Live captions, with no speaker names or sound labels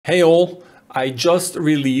Hey all, I just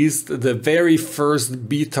released the very first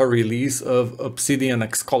beta release of Obsidian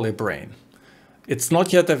ExcaliBrain. It's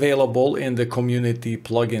not yet available in the community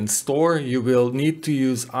plugin store. You will need to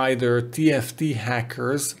use either TFT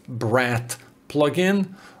Hacker's Brat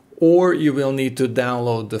plugin, or you will need to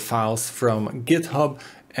download the files from GitHub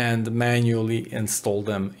and manually install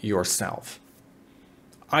them yourself.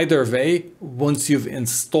 Either way, once you've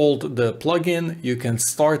installed the plugin, you can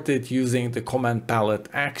start it using the command palette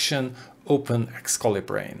action open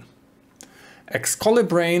ExcaliBrain.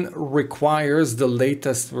 ExcaliBrain requires the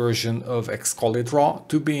latest version of ExcaliDraw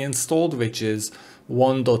to be installed, which is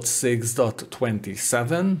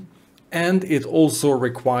 1.6.27, and it also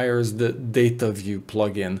requires the DataView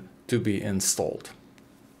plugin to be installed.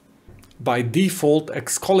 By default,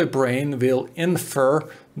 ExcaliBrain will infer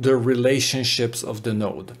the relationships of the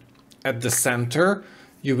node. At the center,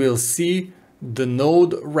 you will see the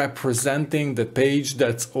node representing the page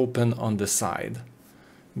that's open on the side.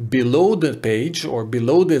 Below the page, or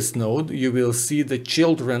below this node, you will see the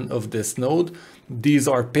children of this node. These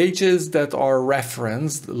are pages that are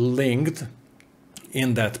referenced, linked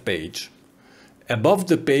in that page. Above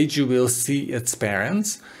the page, you will see its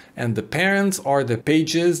parents, and the parents are the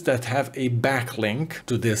pages that have a backlink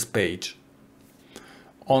to this page.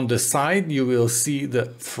 On the side, you will see the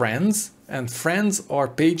friends, and friends are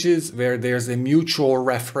pages where there's a mutual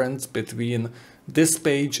reference between this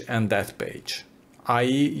page and that page.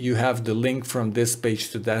 i.e., you have the link from this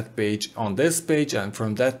page to that page on this page, and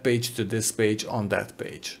from that page to this page on that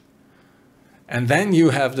page. And then you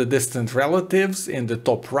have the distant relatives in the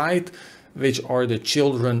top right, which are the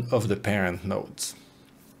children of the parent nodes.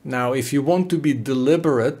 Now, if you want to be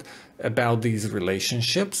deliberate about these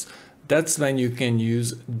relationships, that's when you can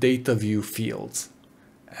use DataView fields.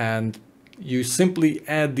 And you simply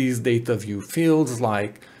add these DataView fields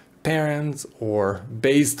like parents, or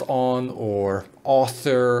based on, or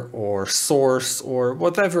author, or source, or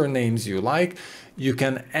whatever names you like. You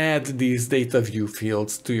can add these DataView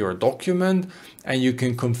fields to your document, and you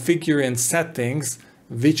can configure in settings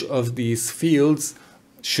which of these fields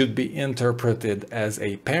should be interpreted as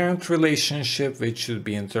a parent relationship, which should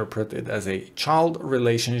be interpreted as a child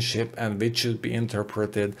relationship, and which should be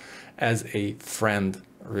interpreted as a friend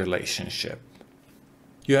relationship.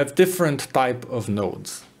 You have different type of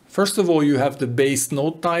nodes. First of all, you have the base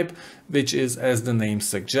node type, which is, as the name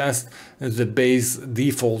suggests, the base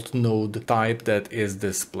default node type that is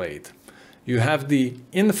displayed. You have the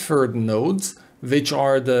inferred nodes, which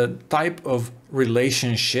are the type of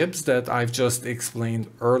relationships that I've just explained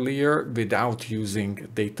earlier without using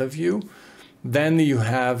DataView. Then you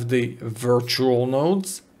have the virtual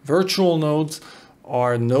nodes. Virtual nodes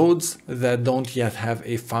are nodes that don't yet have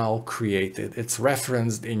a file created. It's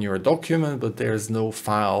referenced in your document, but there's no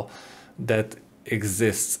file that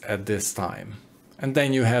exists at this time. And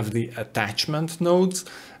then you have the attachment nodes,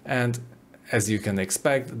 and as you can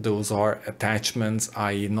expect, those are attachments,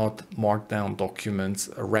 i.e. not markdown documents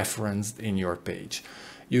referenced in your page.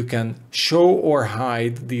 You can show or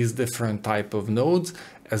hide these different type of nodes,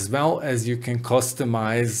 as well as you can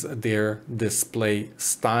customize their display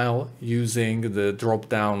style using the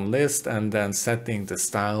drop-down list and then setting the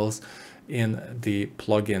styles in the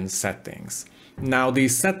plugin settings. Now,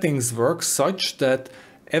 these settings work such that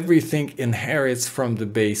everything inherits from the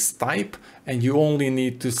base type, and you only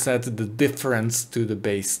need to set the difference to the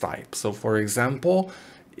base type. So for example,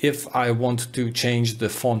 if I want to change the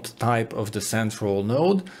font type of the central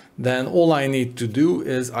node, then all I need to do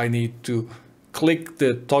is I need to click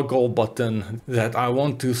the toggle button that I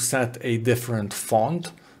want to set a different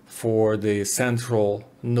font for the central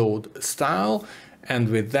node style. And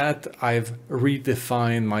with that, I've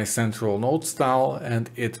redefined my central node style,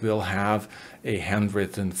 and it will have a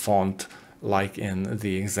handwritten font like in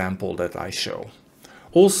the example that I show.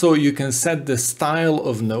 Also, you can set the style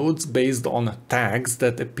of nodes based on tags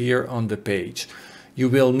that appear on the page. You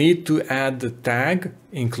will need to add the tag,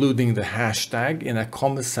 including the hashtag, in a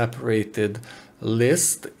comma-separated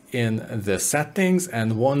list in the settings,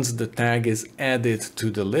 and once the tag is added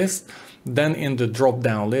to the list, then in the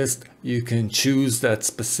drop-down list, you can choose that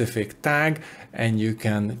specific tag and you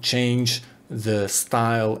can change the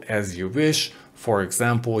style as you wish. For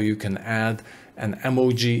example, you can add an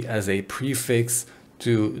emoji as a prefix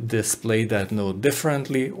to display that node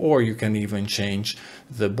differently, or you can even change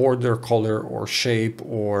the border color or shape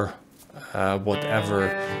or whatever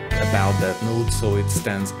about that node so it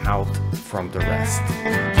stands out from the rest.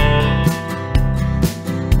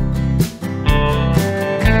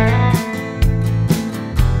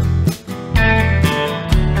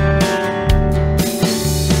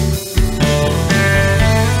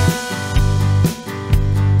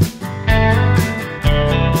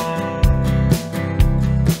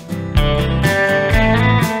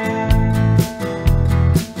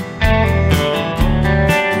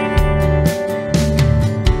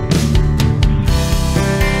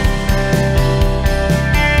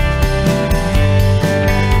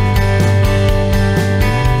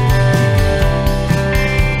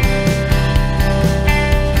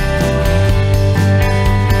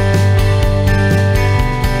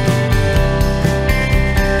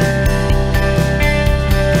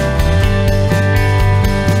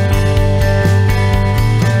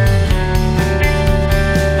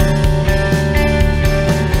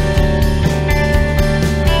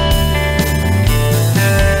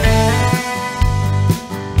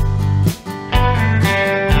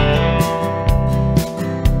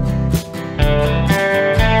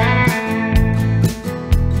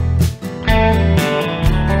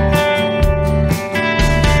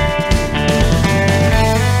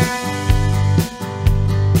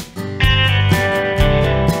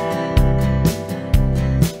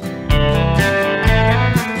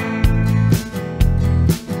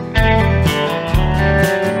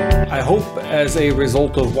 as a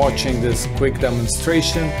result of watching this quick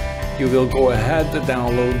demonstration, you will go ahead,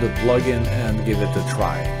 download the plugin and give it a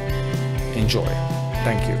try. Enjoy.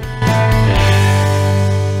 Thank you.